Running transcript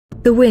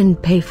the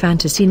WinPay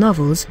Fantasy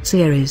Novels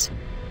series.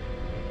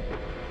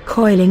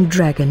 Coiling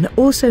Dragon,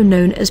 also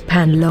known as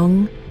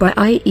Panlong, by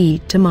i.e.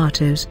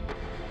 Tomatoes.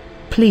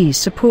 Please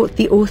support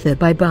the author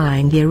by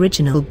buying the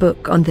original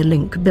book on the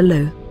link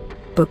below.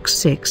 Book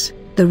 6,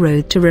 The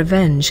Road to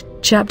Revenge,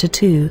 Chapter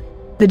 2,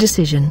 The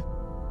Decision.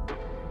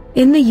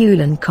 In the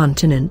Wushan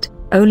continent,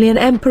 only an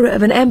emperor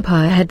of an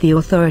empire had the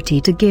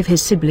authority to give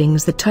his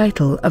siblings the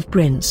title of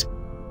prince.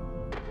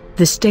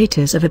 The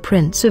status of a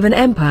prince of an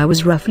empire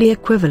was roughly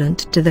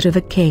equivalent to that of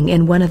a king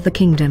in one of the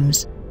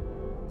kingdoms.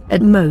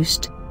 At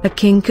most, a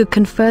king could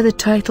confer the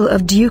title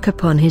of duke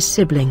upon his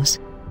siblings.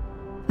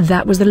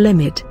 That was the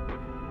limit.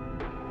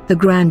 The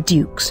Grand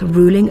Dukes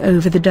ruling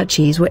over the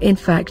duchies were in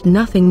fact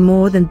nothing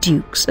more than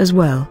dukes as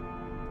well.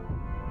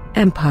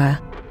 Empire,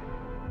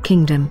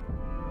 kingdom,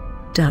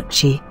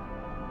 duchy.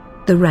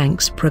 The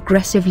ranks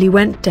progressively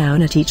went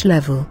down at each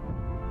level.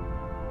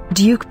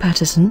 Duke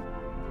Patterson,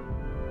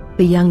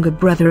 the younger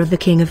brother of the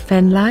King of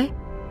Fenlai?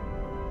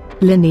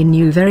 Linley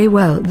knew very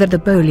well that the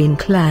Boleyn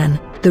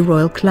clan, the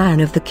royal clan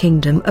of the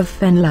Kingdom of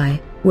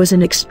Fenlai, was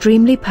an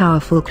extremely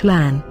powerful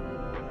clan.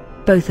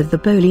 Both of the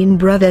Boleyn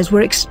brothers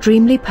were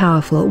extremely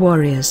powerful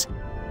warriors.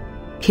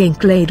 King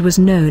Clade was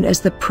known as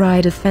the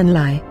Pride of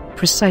Fenlai,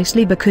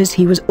 precisely because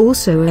he was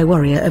also a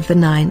warrior of the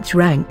 9th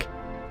rank.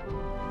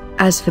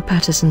 As for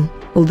Patterson,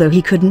 although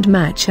he couldn't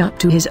match up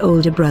to his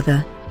older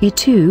brother, he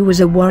too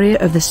was a warrior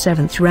of the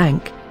 7th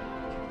rank.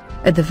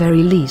 At the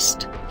very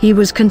least, he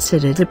was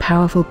considered a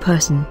powerful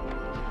person.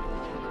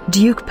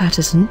 Duke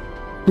Patterson?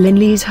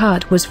 Linley's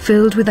heart was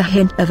filled with a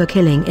hint of a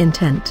killing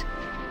intent.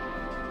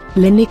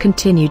 Linley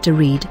continued to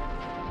read.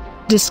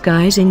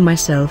 Disguising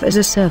myself as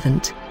a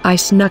servant, I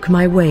snuck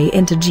my way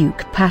into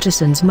Duke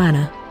Patterson's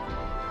manor.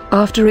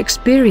 After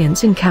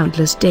experiencing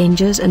countless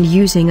dangers and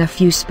using a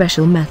few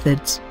special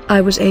methods, I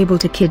was able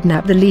to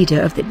kidnap the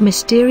leader of that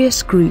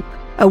mysterious group,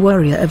 a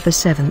warrior of the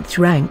 7th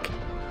rank.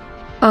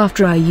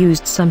 After I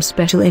used some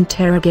special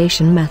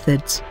interrogation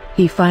methods,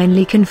 he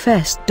finally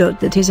confessed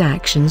that his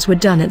actions were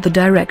done at the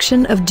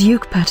direction of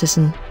Duke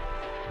Patterson.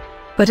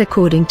 But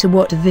according to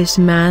what this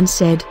man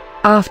said,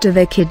 after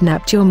they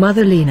kidnapped your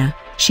mother Lena,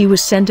 she was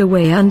sent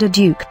away under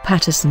Duke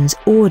Patterson's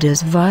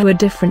orders via a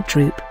different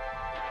troop.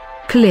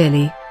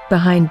 Clearly,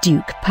 behind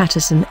Duke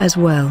Patterson as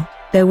well,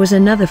 there was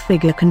another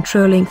figure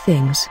controlling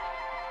things.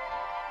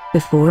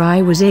 Before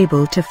I was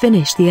able to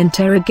finish the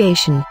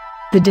interrogation,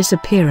 the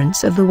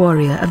disappearance of the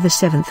warrior of the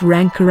 7th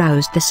rank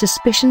aroused the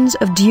suspicions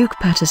of Duke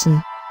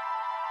Patterson.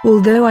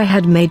 Although I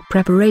had made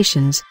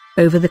preparations,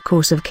 over the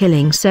course of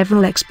killing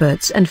several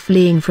experts and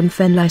fleeing from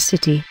Fenlai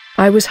City,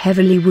 I was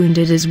heavily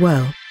wounded as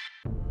well.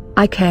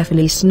 I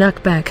carefully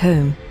snuck back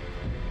home.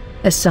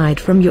 Aside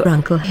from your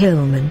Uncle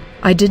Hillman,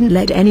 I didn't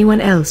let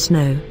anyone else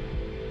know.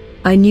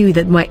 I knew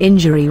that my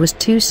injury was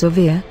too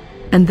severe,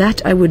 and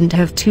that I wouldn't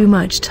have too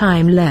much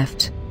time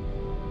left.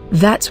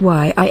 That's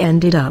why I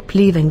ended up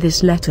leaving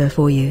this letter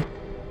for you.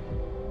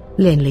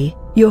 Linley,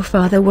 your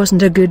father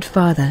wasn't a good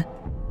father.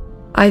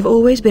 I've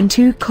always been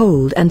too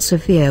cold and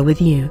severe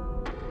with you.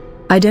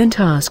 I don't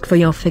ask for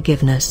your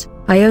forgiveness,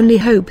 I only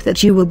hope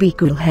that you will be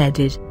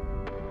cool-headed.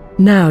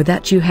 Now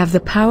that you have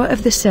the power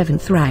of the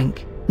 7th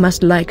rank,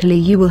 most likely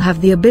you will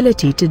have the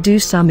ability to do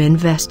some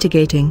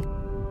investigating.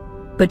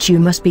 But you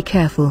must be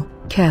careful,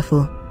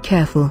 careful,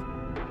 careful.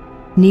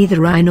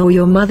 Neither I nor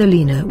your mother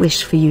Lena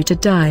wish for you to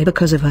die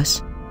because of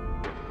us.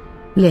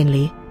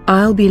 Linley,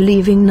 I'll be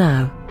leaving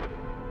now.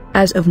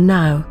 As of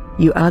now,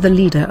 you are the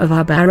leader of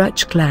our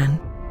Baruch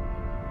clan.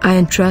 I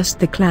entrust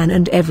the clan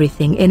and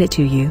everything in it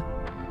to you.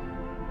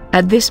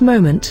 At this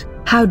moment,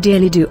 how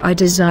dearly do I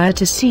desire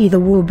to see the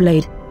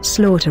Warblade,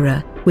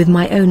 Slaughterer, with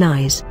my own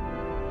eyes.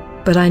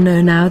 But I know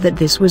now that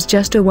this was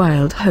just a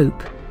wild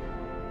hope.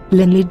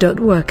 Linley,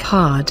 work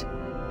hard.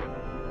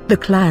 The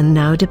clan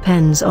now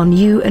depends on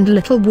you and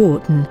Little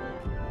Wharton.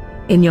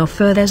 In your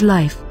father's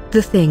life,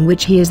 the thing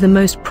which he is the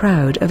most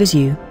proud of is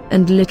you,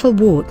 and Little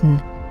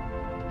Wharton.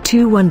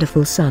 2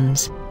 wonderful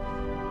sons.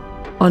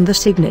 On the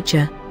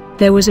signature,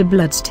 there was a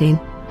bloodstain.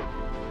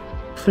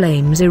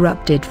 Flames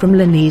erupted from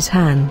Linley's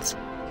hands.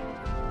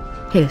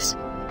 Hiss.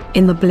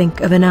 In the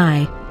blink of an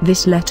eye,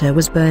 this letter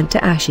was burnt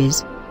to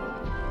ashes.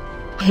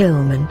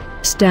 Hillman,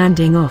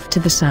 standing off to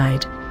the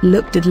side,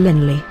 looked at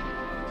Linley.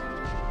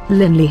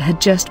 Linley had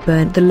just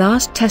burnt the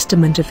last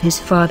testament of his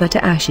father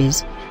to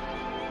ashes.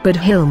 But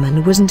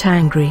Hillman wasn't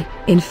angry,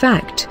 in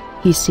fact,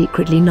 he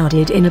secretly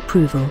nodded in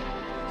approval.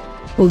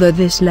 Although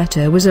this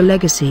letter was a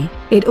legacy,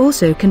 it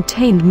also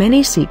contained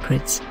many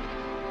secrets.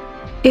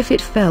 If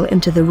it fell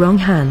into the wrong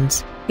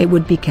hands, it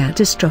would be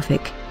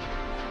catastrophic.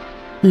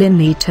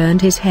 Linley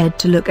turned his head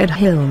to look at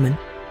Hillman.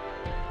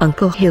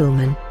 Uncle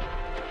Hillman,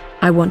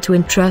 I want to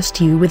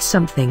entrust you with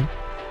something.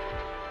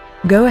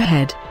 Go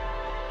ahead.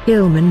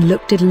 Hillman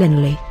looked at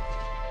Linley.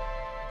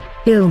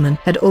 Hillman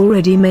had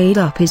already made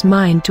up his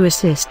mind to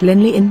assist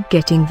Linley in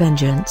getting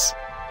vengeance.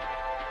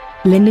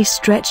 Linley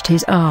stretched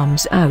his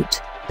arms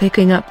out,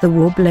 picking up the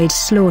Warblade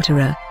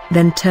Slaughterer,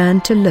 then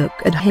turned to look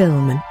at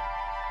Hillman.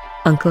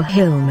 Uncle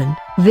Hillman,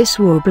 this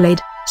Warblade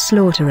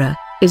Slaughterer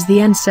is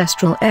the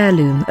ancestral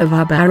heirloom of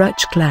our Baruch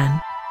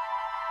clan.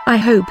 I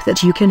hope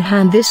that you can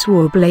hand this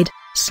warblade,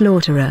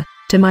 slaughterer,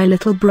 to my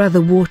little brother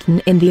Wharton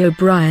in the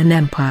O'Brien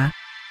Empire.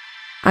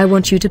 I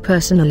want you to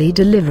personally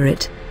deliver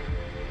it.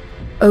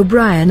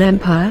 O'Brien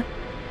Empire?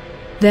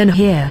 Then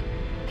here.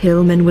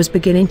 Hillman was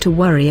beginning to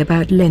worry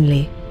about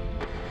Linley.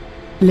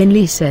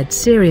 Linley said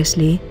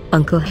seriously,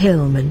 Uncle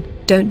Hillman,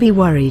 don't be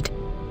worried.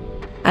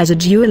 As a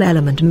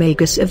dual-element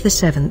magus of the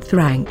 7th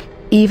rank,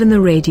 even the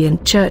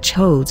Radiant Church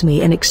holds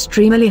me in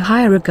extremely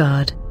high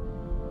regard.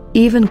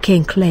 Even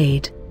King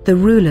Clade, the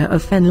ruler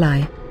of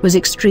Fenlai, was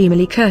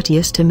extremely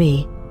courteous to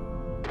me.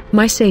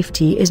 My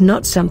safety is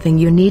not something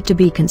you need to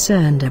be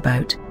concerned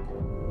about.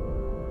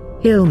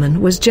 Hillman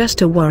was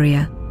just a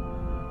warrior.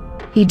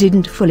 He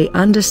didn't fully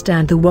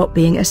understand what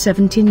being a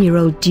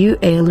 17-year-old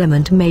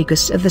dual-element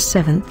magus of the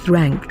 7th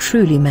rank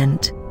truly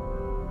meant.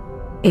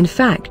 In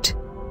fact,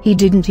 he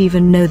didn't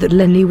even know that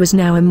Linley was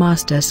now a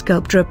master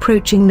sculptor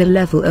approaching the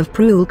level of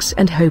Prulx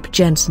and Hope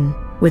Jensen,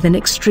 with an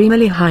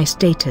extremely high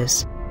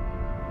status.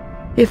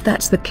 If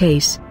that's the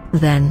case,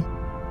 then...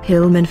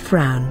 Hillman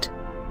frowned.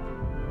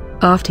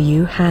 After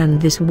you hand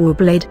this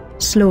warblade,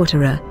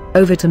 slaughterer,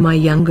 over to my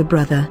younger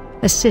brother,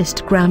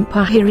 assist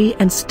Grandpa Hiri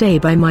and stay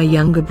by my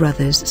younger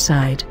brother's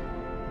side.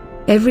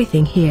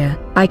 Everything here,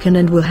 I can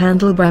and will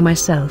handle by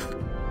myself.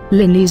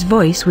 Linley's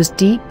voice was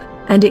deep,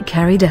 and it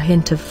carried a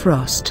hint of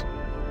frost.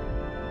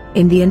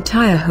 In the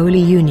entire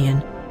Holy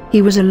Union,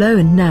 he was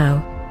alone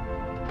now.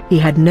 He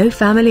had no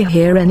family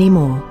here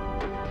anymore.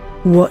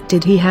 What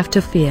did he have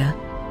to fear?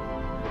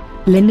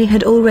 Linley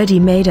had already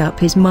made up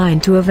his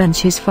mind to avenge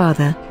his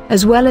father,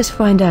 as well as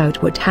find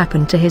out what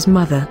happened to his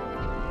mother.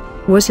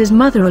 Was his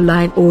mother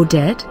alive or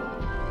dead?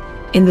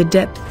 In the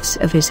depths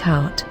of his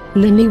heart,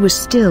 Linley was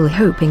still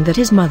hoping that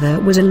his mother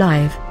was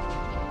alive.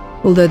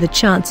 Although the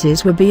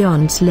chances were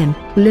beyond slim,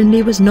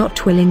 Linley was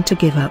not willing to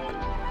give up.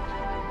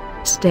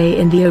 Stay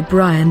in the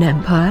O'Brien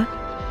Empire?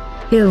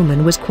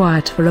 Hillman was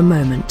quiet for a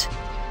moment.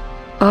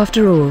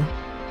 After all,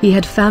 he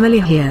had family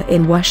here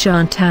in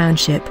Wushan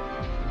Township.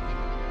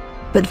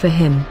 But for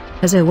him,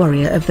 as a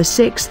warrior of the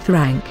 6th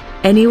rank,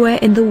 anywhere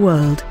in the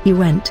world he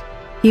went,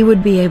 he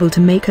would be able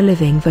to make a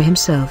living for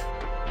himself.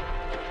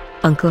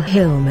 Uncle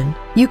Hillman,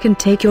 you can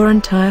take your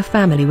entire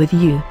family with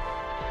you.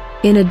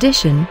 In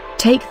addition,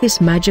 take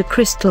this magic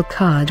crystal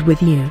card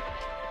with you.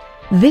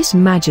 This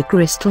magic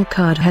crystal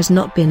card has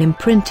not been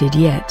imprinted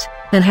yet,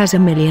 and has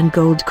 1,000,000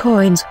 gold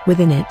coins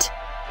within it.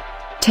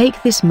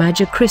 Take this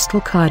magic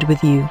crystal card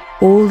with you,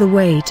 all the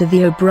way to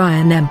the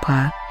O'Brien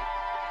Empire.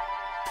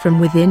 From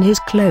within his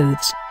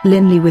clothes,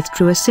 Linley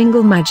withdrew a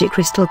single magic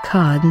crystal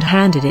card and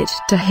handed it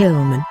to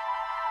Hillman.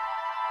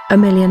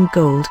 1,000,000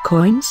 gold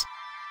coins?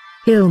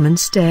 Hillman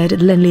stared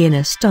at Linley in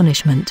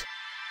astonishment.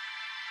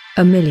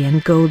 1,000,000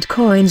 gold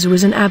coins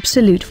was an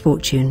absolute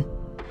fortune.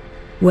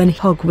 When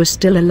Hogg was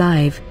still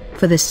alive,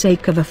 for the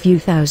sake of a few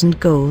thousand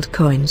gold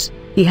coins,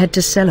 he had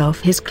to sell off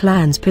his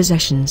clan's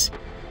possessions.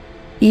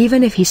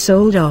 Even if he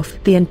sold off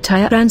the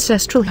entire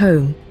ancestral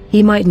home,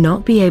 he might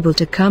not be able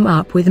to come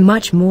up with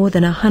much more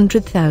than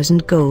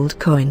 100,000 gold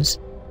coins.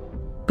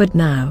 But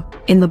now,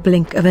 in the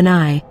blink of an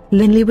eye,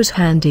 Linley was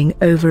handing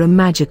over a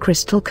magic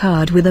crystal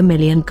card with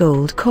 1,000,000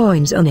 gold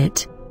coins on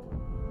it.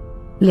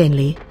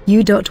 Linley,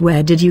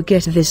 where did you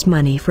get this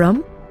money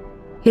from?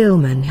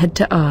 Hillman had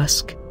to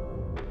ask.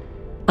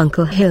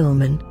 Uncle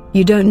Hillman,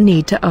 you don't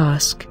need to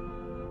ask.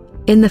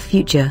 In the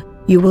future,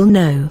 you will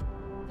know.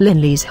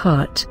 Linley's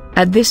heart,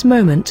 at this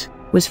moment,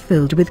 was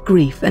filled with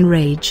grief and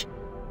rage.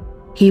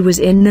 He was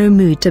in no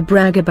mood to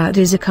brag about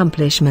his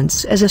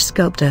accomplishments as a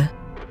sculptor.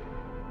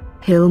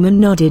 Hillman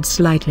nodded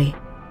slightly.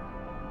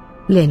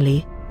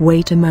 Linley,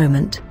 wait a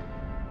moment.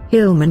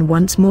 Hillman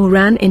once more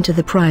ran into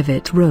the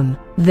private room,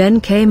 then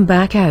came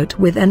back out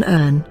with an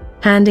urn,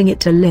 handing it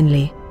to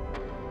Linley.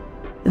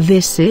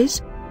 This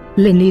is?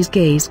 Linley's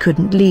gaze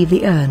couldn't leave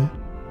the urn.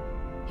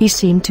 He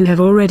seemed to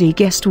have already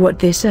guessed what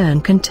this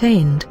urn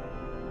contained.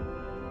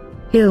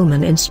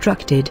 Hillman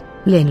instructed,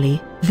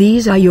 Linley,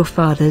 these are your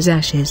father's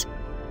ashes.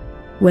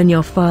 When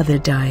your father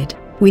died,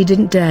 we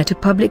didn't dare to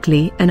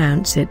publicly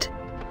announce it.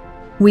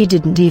 We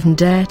didn't even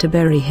dare to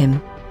bury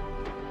him.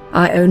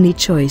 Our only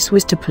choice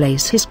was to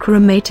place his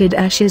cremated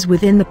ashes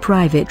within the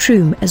private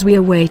room as we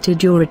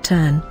awaited your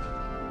return.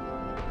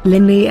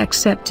 Linley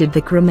accepted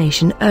the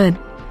cremation urn.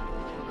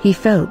 He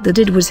felt that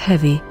it was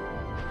heavy.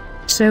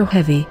 So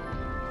heavy.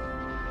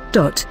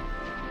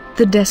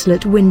 The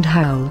desolate wind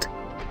howled.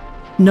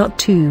 Not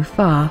too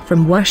far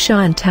from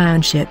Wushan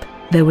Township,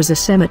 there was a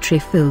cemetery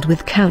filled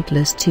with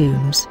countless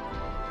tombs.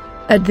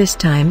 At this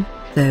time,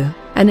 though,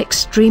 an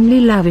extremely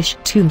lavish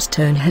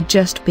tombstone had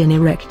just been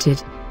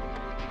erected.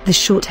 The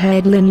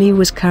short-haired Linley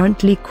was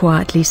currently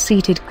quietly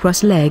seated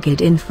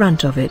cross-legged in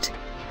front of it.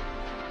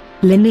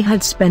 Linley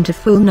had spent a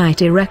full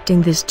night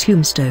erecting this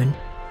tombstone.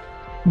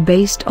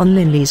 Based on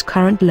Linley's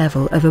current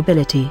level of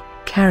ability,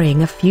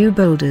 carrying a few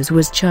boulders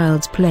was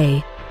child's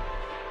play.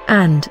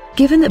 And,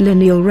 given that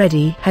Linley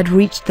already had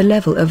reached the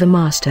level of a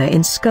master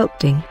in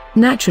sculpting,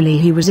 naturally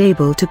he was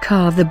able to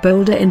carve the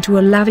boulder into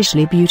a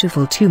lavishly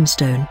beautiful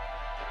tombstone.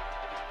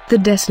 The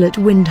desolate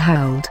wind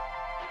howled.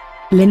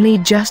 Linley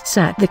just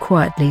sat there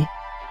quietly.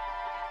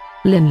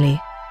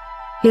 Linley.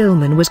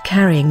 Hillman was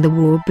carrying the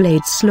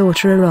Warblade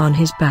Slaughterer on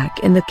his back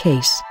in the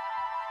case.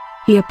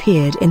 He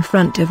appeared in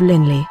front of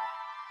Linley.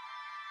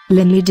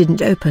 Linley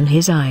didn't open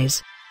his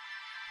eyes.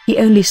 He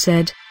only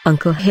said,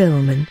 "Uncle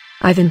Hillman,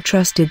 I've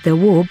entrusted the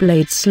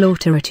Warblade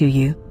Slaughterer to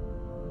you.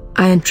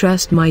 I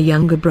entrust my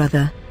younger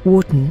brother,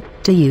 Wharton,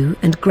 to you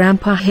and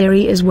Grandpa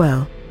Harry as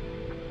well.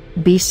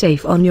 Be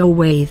safe on your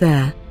way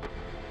there.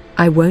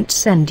 I won't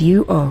send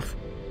you off."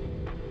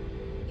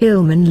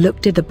 Hillman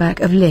looked at the back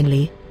of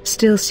Linley,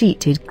 still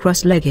seated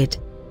cross-legged.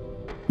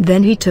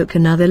 Then he took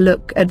another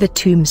look at the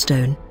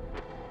tombstone.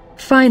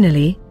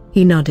 Finally,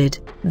 he nodded,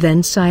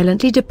 then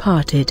silently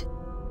departed.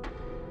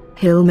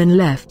 Hillman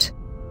left.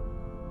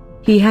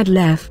 He had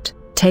left,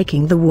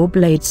 taking the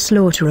Warblade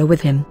Slaughterer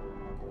with him.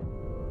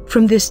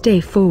 From this day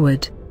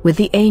forward, with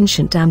the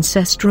ancient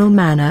ancestral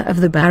manor of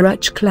the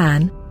Baruch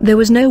clan, there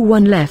was no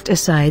one left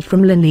aside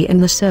from Linley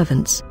and the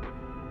servants.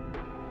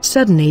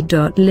 Suddenly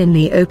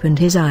Linley opened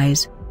his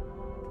eyes.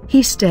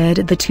 He stared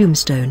at the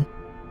tombstone.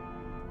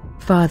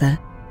 "Father,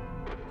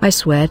 I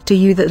swear to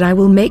you that I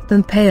will make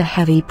them pay a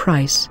heavy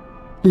price."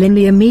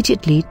 Linley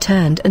immediately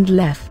turned and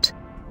left.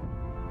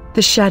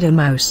 The Shadow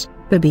Mouse,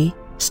 Bobby,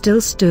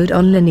 still stood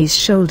on Linley's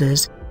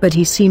shoulders, but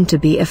he seemed to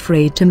be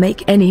afraid to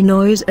make any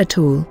noise at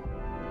all.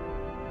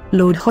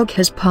 "Lord Hogg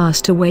has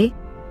passed away?"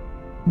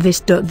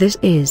 This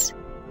is.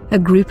 A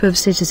group of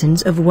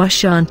citizens of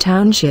Wushan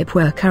Township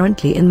were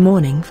currently in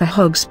mourning for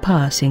Hogg's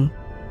passing.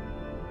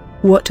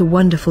 What a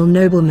wonderful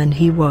nobleman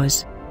he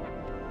was.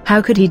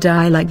 How could he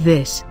die like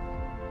this?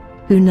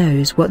 Who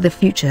knows what the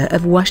future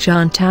of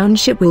Wushan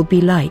Township will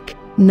be like,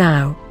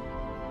 now.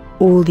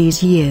 All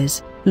these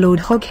years, Lord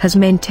Hogg has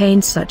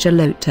maintained such a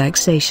low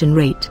taxation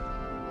rate.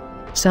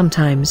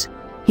 Sometimes,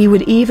 he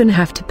would even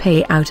have to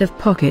pay out of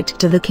pocket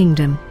to the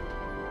kingdom.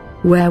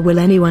 Where will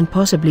anyone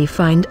possibly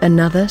find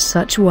another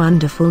such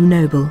wonderful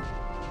noble?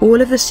 All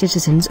of the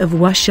citizens of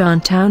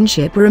Wushan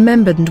Township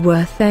remembered and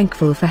were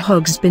thankful for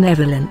Hogg's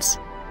benevolence.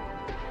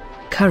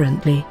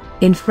 Currently,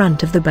 in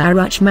front of the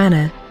Baruch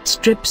Manor,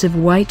 strips of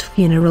white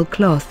funeral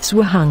cloths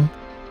were hung.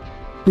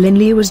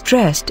 Linley was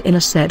dressed in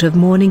a set of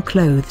mourning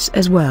clothes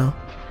as well.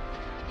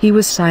 He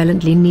was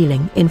silently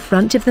kneeling in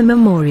front of the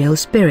memorial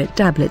spirit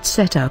tablet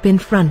set up in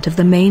front of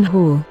the main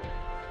hall.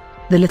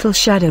 The little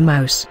Shadow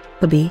Mouse,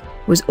 Bobby,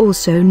 was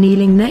also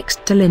kneeling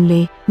next to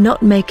Linley,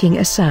 not making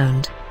a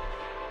sound.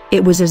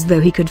 It was as though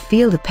he could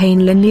feel the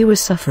pain Linley was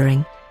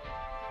suffering.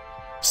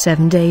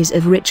 7 days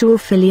of ritual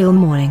filial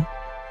mourning.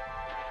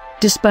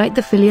 Despite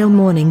the filial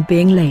mourning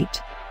being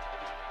late,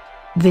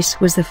 this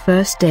was the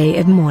first day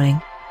of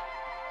mourning.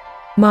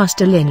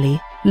 "Master Linley,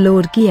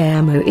 Lord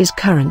Guillermo is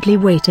currently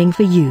waiting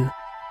for you."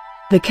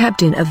 The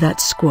captain of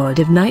that squad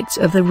of Knights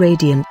of the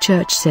Radiant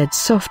Church said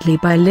softly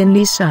by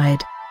Linley's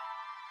side.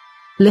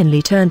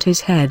 Linley turned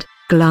his head,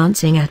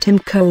 glancing at him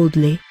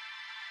coldly.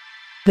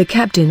 The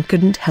captain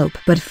couldn't help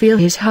but feel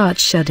his heart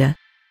shudder.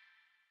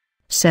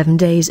 7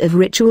 days of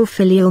ritual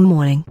filial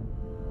mourning.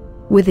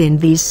 Within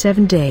these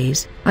 7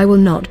 days, I will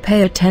not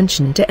pay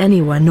attention to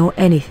anyone or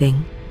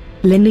anything,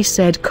 Linley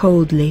said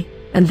coldly,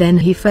 and then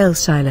he fell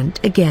silent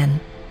again.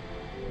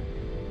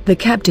 The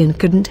captain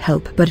couldn't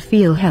help but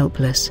feel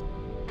helpless.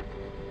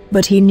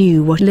 But he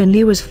knew what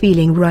Linley was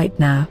feeling right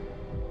now.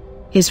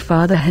 His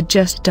father had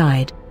just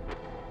died.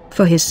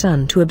 For his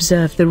son to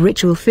observe the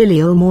ritual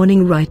filial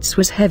mourning rites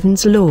was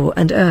heaven's law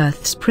and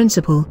earth's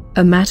principle,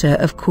 a matter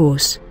of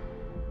course.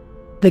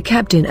 The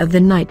captain of the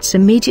knights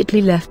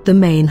immediately left the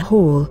main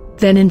hall,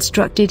 then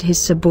instructed his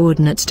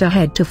subordinates to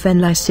head to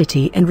Fenlai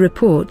City and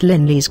report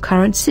Linley's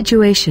current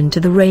situation to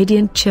the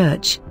Radiant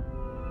Church.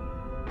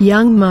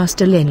 "Young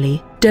Master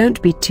Linley,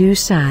 don't be too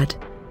sad."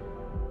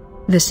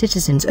 The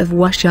citizens of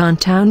Wushan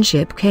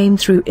Township came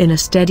through in a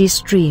steady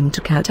stream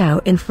to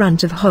kowtow in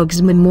front of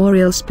Hogg's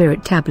memorial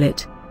spirit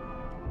tablet.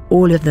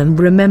 All of them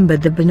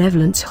remembered the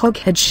benevolence Hogg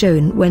had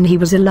shown when he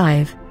was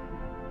alive.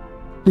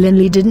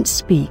 Linley didn't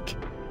speak.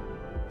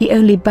 He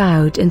only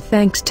bowed in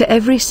thanks to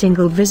every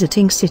single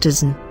visiting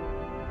citizen.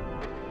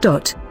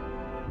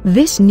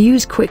 This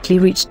news quickly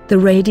reached the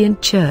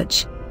Radiant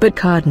Church, but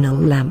Cardinal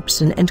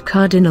Lampson and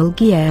Cardinal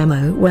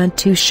Guillermo weren't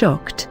too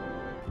shocked.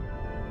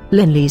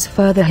 "Linley's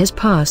father has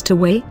passed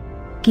away?"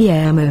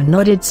 Guillermo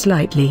nodded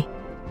slightly.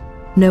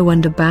 "No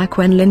wonder back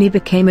when Linley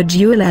became a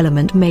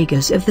dual-element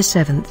magus of the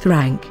 7th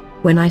rank,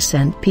 when I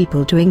sent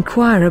people to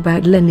inquire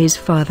about Linley's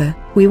father,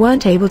 we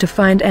weren't able to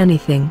find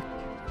anything.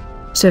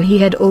 So he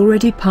had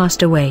already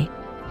passed away."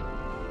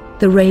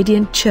 The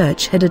Radiant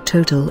Church had a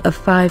total of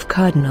 5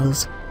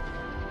 cardinals.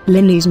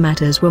 Linley's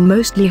matters were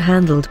mostly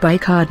handled by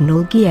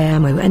Cardinal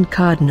Guillermo and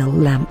Cardinal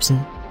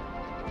Lampson.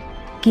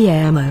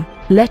 "Guillermo,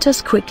 let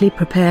us quickly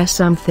prepare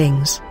some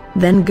things,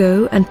 then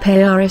go and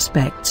pay our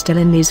respects to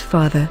Linley's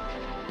father,"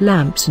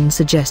 Lampson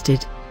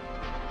suggested.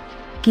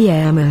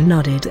 Guillermo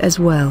nodded as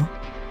well.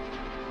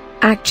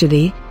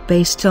 Actually,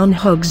 based on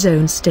Hogg's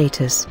own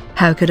status,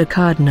 how could a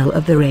cardinal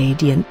of the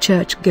Radiant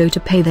Church go to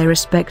pay their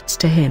respects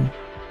to him?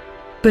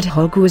 But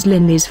Hogg was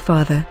Linley's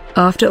father,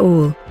 after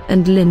all,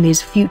 and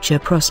Linley's future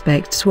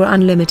prospects were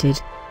unlimited.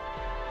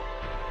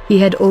 He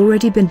had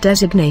already been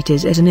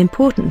designated as an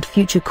important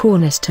future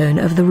cornerstone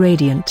of the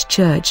Radiant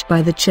Church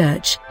by the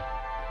Church.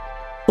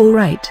 All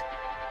right.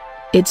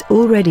 It's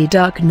already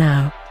dark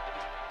now.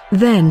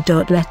 Then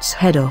let's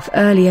head off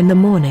early in the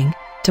morning,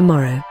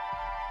 tomorrow.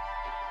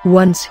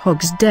 Once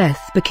Hogg's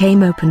death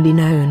became openly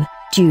known,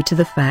 due to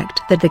the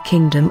fact that the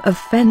Kingdom of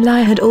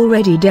Fenlai had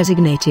already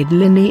designated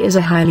Linley as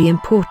a highly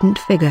important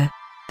figure,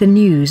 the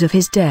news of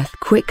his death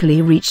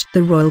quickly reached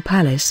the royal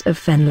palace of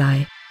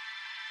Fenlai.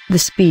 The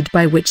speed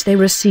by which they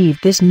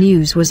received this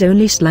news was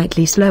only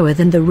slightly slower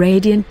than the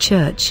Radiant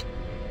Church.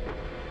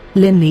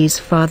 Linley's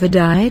father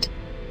died?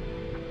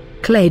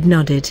 Clade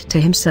nodded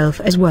to himself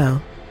as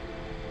well.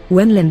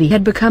 When Linley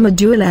had become a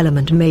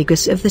dual-element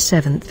magus of the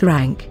 7th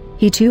rank,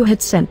 he too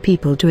had sent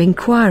people to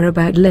inquire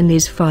about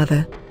Linley's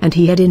father, and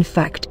he had in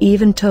fact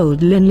even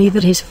told Linley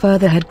that his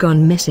father had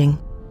gone missing.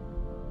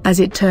 As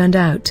it turned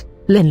out,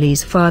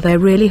 Linley's father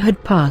really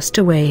had passed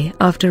away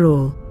after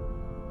all.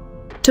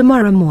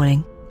 Tomorrow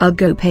morning, I'll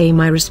go pay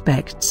my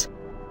respects.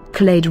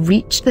 Clade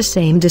reached the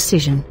same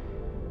decision.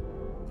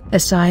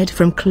 Aside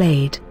from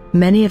Clade,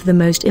 many of the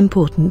most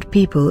important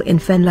people in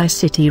Fenlai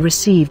City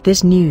received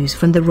this news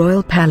from the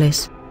royal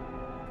palace.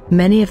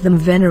 Many of them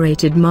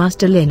venerated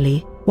Master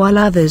Linley, while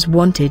others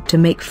wanted to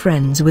make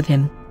friends with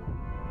him.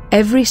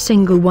 Every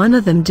single one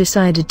of them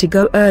decided to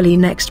go early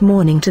next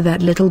morning to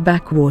that little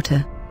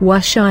backwater,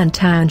 Wushan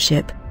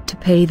Township, to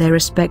pay their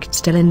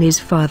respects to Linley's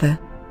father.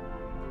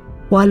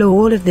 While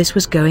all of this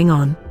was going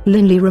on,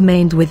 Linley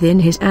remained within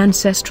his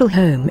ancestral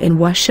home in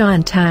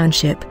Wushan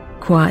Township,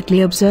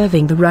 quietly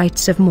observing the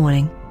rites of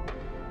mourning.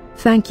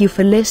 Thank you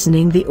for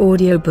listening the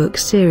audiobook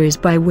series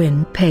by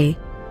Win Pei.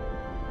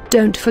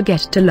 Don't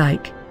forget to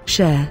like,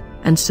 share,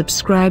 and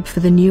subscribe for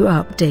the new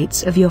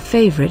updates of your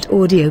favorite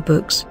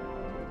audiobooks.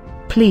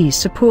 Please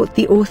support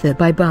the author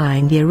by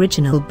buying the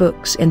original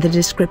books in the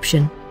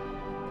description.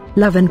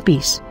 Love and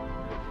peace.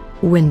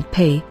 Win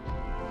Pei.